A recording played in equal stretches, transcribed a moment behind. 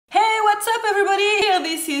What's up everybody? Here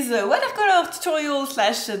this is a watercolor tutorial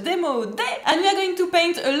slash demo day, and we are going to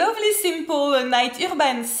paint a lovely simple night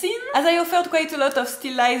urban scene. As I offered quite a lot of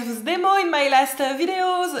still lifes demo in my last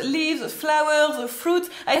videos, leaves, flowers,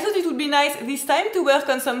 fruit, I thought it would be nice this time to work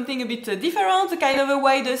on something a bit different, kind of a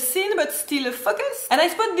wider scene but still focused. And I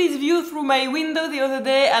spotted this view through my window the other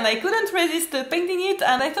day and I couldn't resist painting it,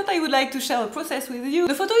 and I thought I would like to share the process with you.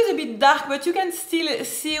 The photo is a bit dark but you can still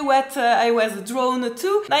see what I was drawn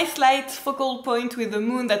to. Nice light focal point with the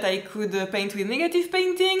moon that I could paint with negative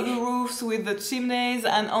painting, the roofs with the chimneys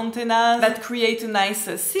and antennas that create a nice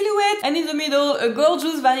silhouette, and in the middle a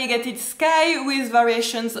gorgeous variegated sky with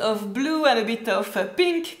variations of blue and a bit of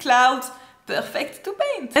pink clouds. Perfect to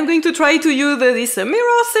paint. I'm going to try to use this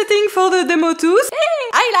mirror setting for the demo too. Hey,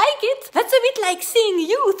 I like it! That's a bit like seeing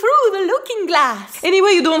you through the looking glass.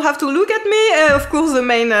 Anyway, you don't have to look at me. Of course, the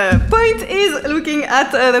main point is looking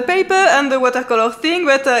at the paper and the watercolor thing,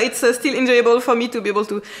 but it's still enjoyable for me to be able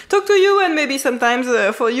to talk to you, and maybe sometimes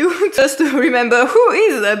for you just to remember who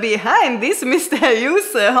is behind this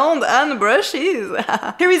mysterious hand and brushes.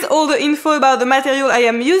 Here is all the info about the material I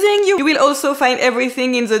am using. You will also find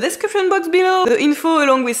everything in the description box below, the info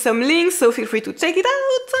along with some links, so feel free to check it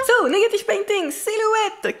out. So, negative painting,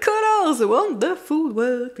 silhouette, colors, wonderful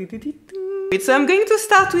work. So I'm going to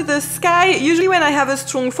start with the sky. Usually when I have a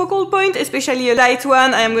strong focal point, especially a light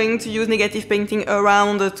one, I am going to use negative painting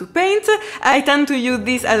around to paint. I tend to use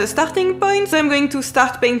this as a starting point, so I'm going to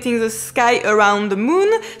start painting the sky around the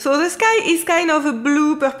moon. So the sky is kind of a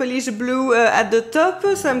blue, purplish blue at the top,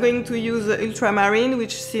 so I'm going to use ultramarine,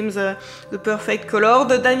 which seems the perfect color.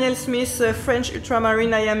 The Daniel Smith French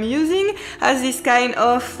ultramarine I am using has this kind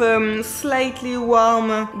of slightly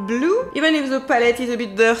warm blue. Even if the palette is a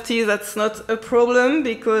bit dirty, that's not a problem,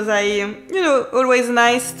 because always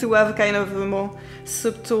nice to have kind of a more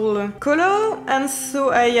subtle color. And so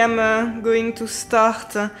I am going to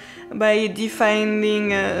start by defining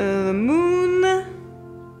the moon.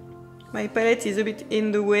 My palette is a bit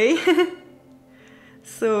in the way.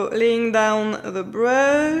 So laying down the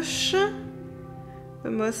brush the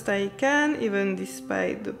most I can, even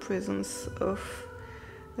despite the presence of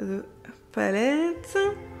the palette,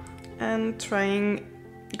 and trying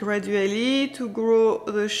gradually to grow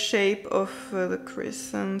the shape of the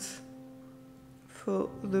crescent for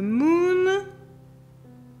the moon.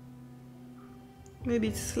 Maybe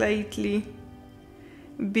it's slightly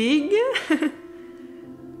big,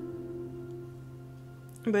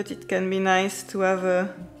 but it can be nice to have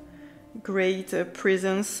a great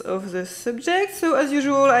presence of the subject. So as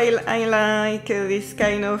usual, I like this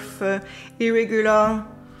kind of irregular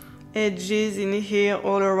edges in here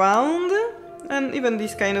all around, and even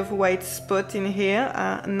this kind of white spot in here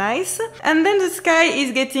are nice. And then the sky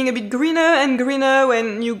is getting a bit greener and greener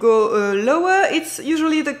when you go lower. It's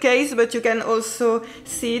usually the case, but you can also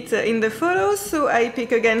see it in the photos. So I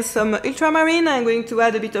pick again some ultramarine. I'm going to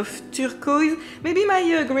add a bit of turquoise. Maybe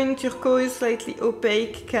my green turquoise, slightly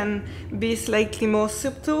opaque, can be slightly more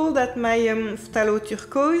subtle than my phthalo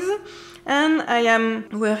turquoise. And I am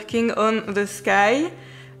working on the sky,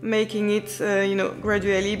 making it,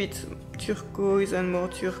 gradually a bit turquoise and more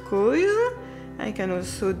turquoise. I can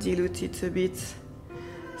also dilute it a bit.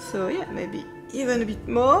 So yeah, maybe even a bit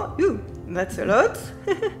more. Ooh, that's a lot.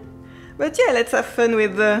 But yeah, let's have fun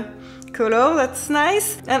with the color, that's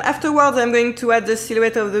nice. And afterwards I'm going to add the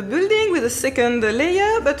silhouette of the building with a second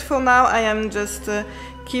layer, but for now I am just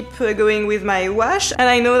keep going with my wash. And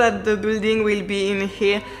I know that the building will be in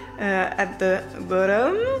here at the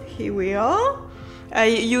bottom. Here we are. I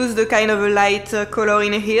used a kind of a light color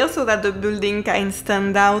in here so that the building can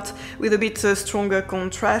stand out with a bit stronger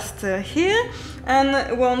contrast here.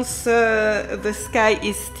 And once the sky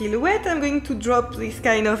is still wet, I'm going to drop this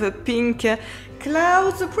kind of a pink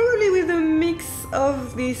clouds, probably with a mix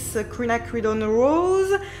of this quinacridone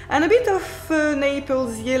rose and a bit of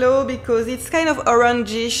Naples yellow, because it's kind of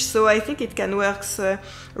orangish, so I think it can work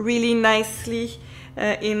really nicely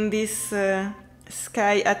in this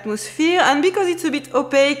sky atmosphere. And because it's a bit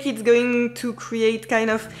opaque, it's going to create kind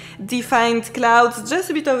of defined clouds, just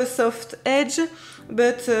a bit of a soft edge,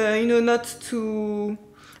 but not too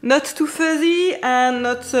fuzzy and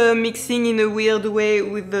not mixing in a weird way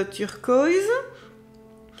with the turquoise.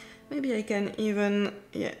 Maybe I can even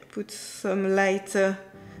put some lighter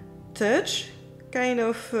touch, kind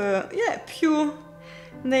of pure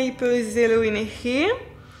Naples yellow in here.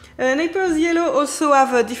 Naples yellow also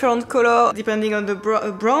have a different color depending on the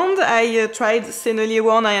brand. I tried Sennelier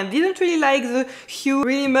one, I didn't really like the hue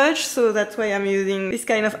really much, so that's why I'm using this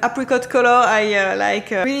kind of apricot color. I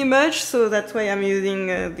like really much, so that's why I'm using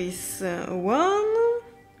this one.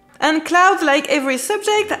 And clouds, like every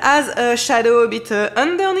subject, has a shadow a bit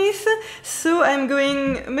underneath, so I'm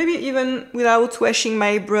going, maybe even without washing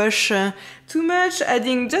my brush too much,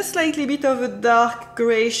 adding just slightly bit of a dark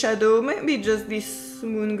grey shadow, maybe just this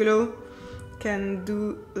moon glow can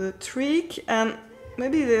do the trick. And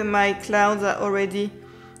maybe my clouds are already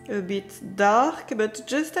a bit dark, but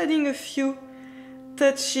just adding a few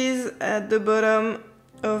touches at the bottom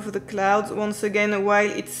of the clouds, once again while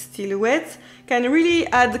it's still wet, can really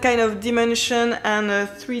add kind of dimension and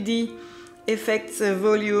 3D effects,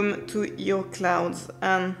 volume to your clouds.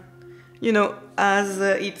 And you know, as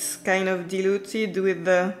it's kind of diluted with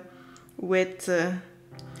the wet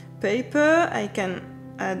paper, I can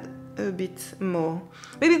add a bit more.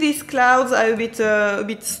 Maybe these clouds are a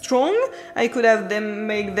bit strong. I could have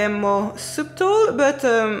make them more subtle, but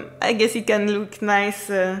I guess it can look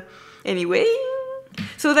nice anyway.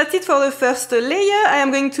 So that's it for the first layer. I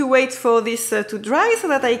am going to wait for this to dry so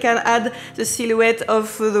that I can add the silhouette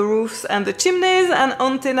of the roofs and the chimneys and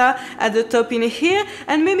antenna at the top in here,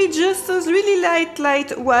 and maybe just a really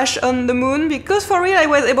light wash on the moon, because for real I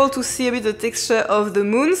was able to see a bit the texture of the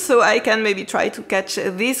moon, so I can maybe try to catch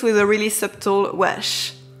this with a really subtle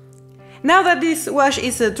wash. Now that this wash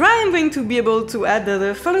is dry, I'm going to be able to add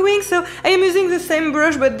the following. So I am using the same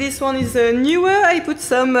brush, but this one is newer. I put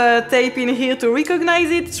some tape in here to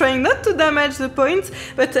recognize it, trying not to damage the point.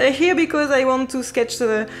 But here, because I want to sketch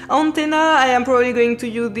the antenna, I am probably going to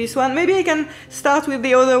use this one. Maybe I can start with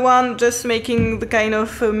the other one, just making the kind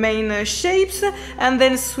of main shapes, and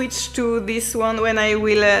then switch to this one when I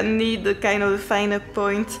will need the kind of finer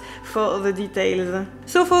point for the details.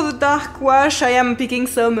 So for the dark wash, I am picking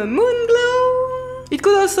some moon glow. It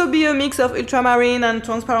could also be a mix of ultramarine and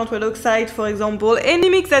transparent red oxide, for example. Any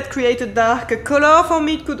mix that creates a dark color. For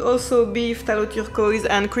me, it could also be phthalo turquoise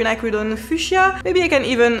and quinacridone fuchsia. Maybe I can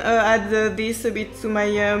even add this a bit to my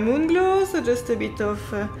moon glow, so just a bit of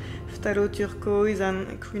phthalo turquoise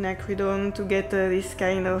and quinacridone to get this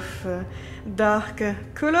kind of dark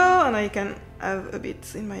color, and I can have a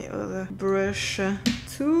bit in my other brush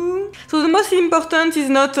too. So the most important is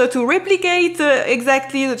not to replicate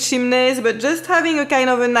exactly the chimneys, but just having a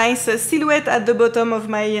kind of a nice silhouette at the bottom of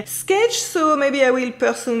my sketch. So maybe I will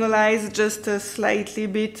personalize just a slightly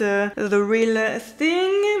bit the real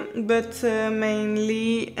thing, but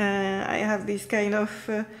mainly I have this kind of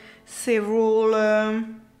several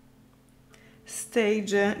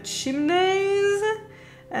stage chimneys.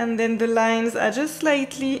 And then the lines are just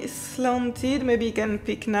slightly slanted. Maybe you can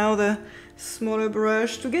pick now the smaller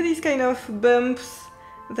brush to get these kind of bumps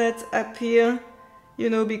that appear, you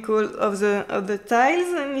know, because of the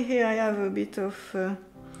tiles. And here I have a bit of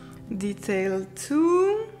detail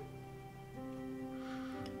too.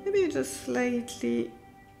 Maybe just slightly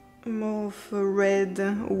more of a red,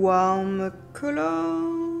 warm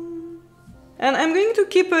color. And I'm going to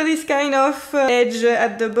keep this kind of edge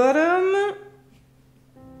at the bottom.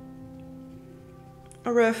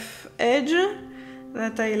 Rough edge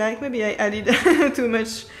that I like. Maybe I added too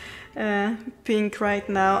much pink right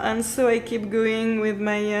now, and so I keep going with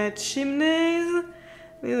my chimneys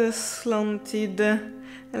with a slanted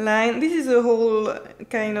line. This is a whole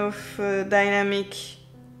kind of dynamic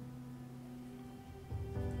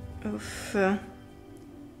of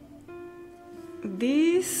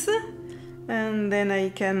this, and then I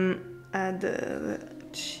can add the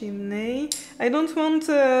chimney. I don't want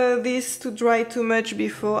this to dry too much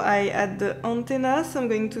before I add the antenna, so I'm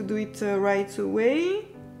going to do it right away.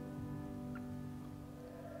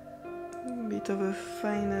 A bit of a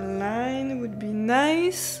finer line would be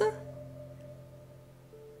nice.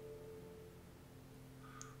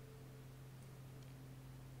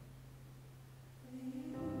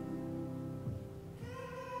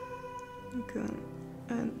 Okay.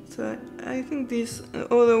 And I think this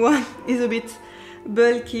other one is a bit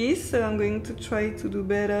bulky, so I'm going to try to do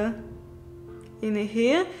better in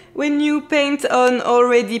here. When you paint on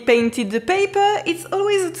already painted paper, it's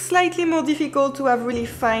always slightly more difficult to have really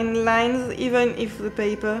fine lines, even if the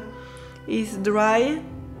paper is dry.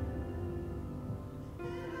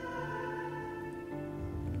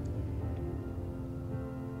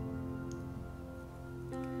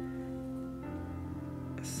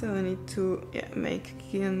 So I need to make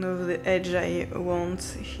kind of the edge I want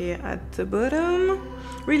here at the bottom.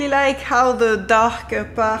 Really like how the darker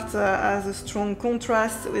part has a strong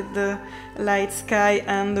contrast with the light sky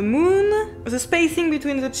and the moon. The spacing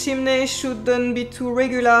between the chimneys shouldn't be too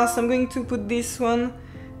regular, so I'm going to put this one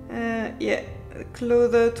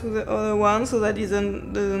closer to the other one, so that it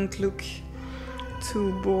doesn't look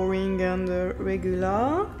too boring and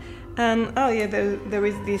regular. And oh yeah, there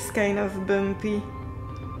is this kind of bumpy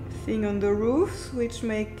thing on the roof, which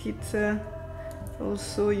make it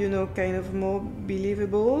also, you know, kind of more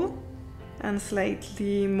believable and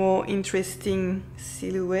slightly more interesting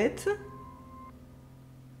silhouette.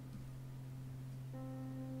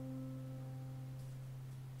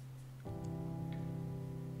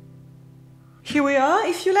 Here we are.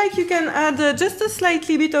 If you like, you can add just a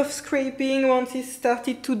slightly bit of scraping once it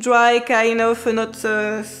started to dry, kind of not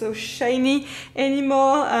so shiny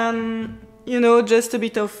anymore, and you know, just a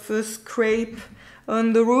bit of scrape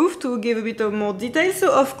on the roof to give a bit of more detail.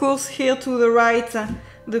 So of course here to the right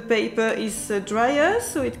the paper is drier,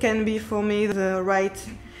 so it can be for me the right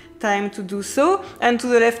time to do so, and to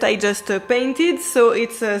the left I just painted, so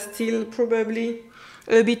it's still probably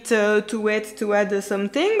a bit too wet to add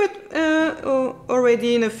something, but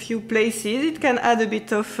already in a few places it can add a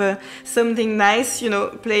bit of something nice, you know,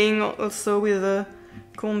 playing also with the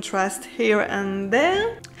contrast here and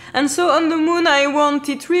there. And so on the moon I want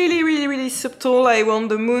it really subtle. I want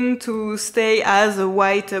the moon to stay as a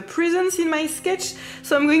white presence in my sketch,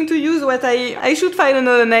 so I'm going to use what I should find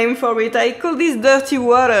another name for it. I call this dirty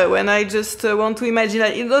water, when I just want to imagine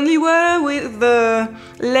that it's only water with the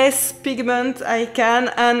less pigment I can,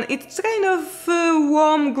 and it's kind of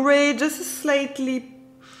warm grey, just a slightly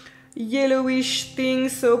yellowish thing,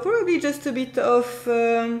 so probably just a bit of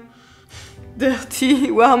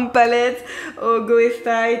dirty warm palette or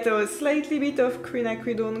goethite or slightly bit of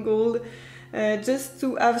quinacridone gold, just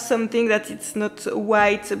to have something that it's not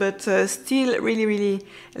white but still really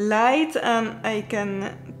light. And I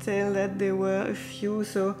can tell that there were a few,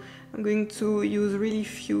 so I'm going to use really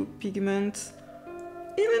few pigments,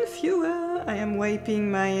 even fewer. I am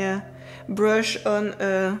wiping my brush on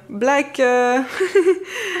a black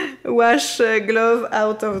wash glove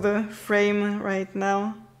out of the frame right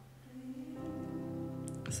now.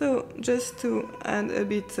 So just to add a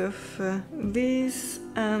bit of this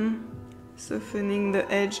and softening the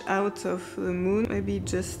edge out of the moon, maybe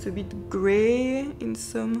just a bit grey in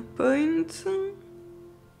some points.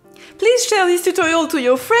 Please share this tutorial to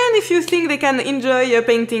your friend if you think they can enjoy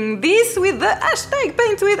painting this with the hashtag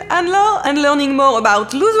 #PaintWithAnneLaure, and learning more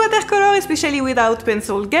about loose watercolor, especially without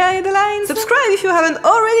pencil guidelines. Subscribe if you haven't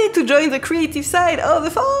already to join the creative side of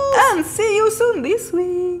the force, and see you soon this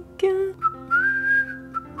week.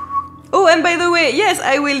 Oh, and by the way, yes,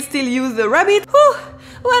 I will still use the rabbit. Whew,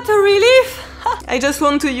 what a relief! I just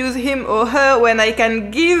want to use him or her when I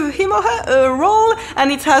can give him or her a role,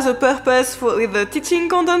 and it has a purpose with the teaching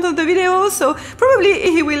content of the video, so probably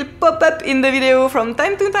he will pop up in the video from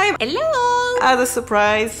time to time. Hello! As a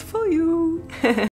surprise for you.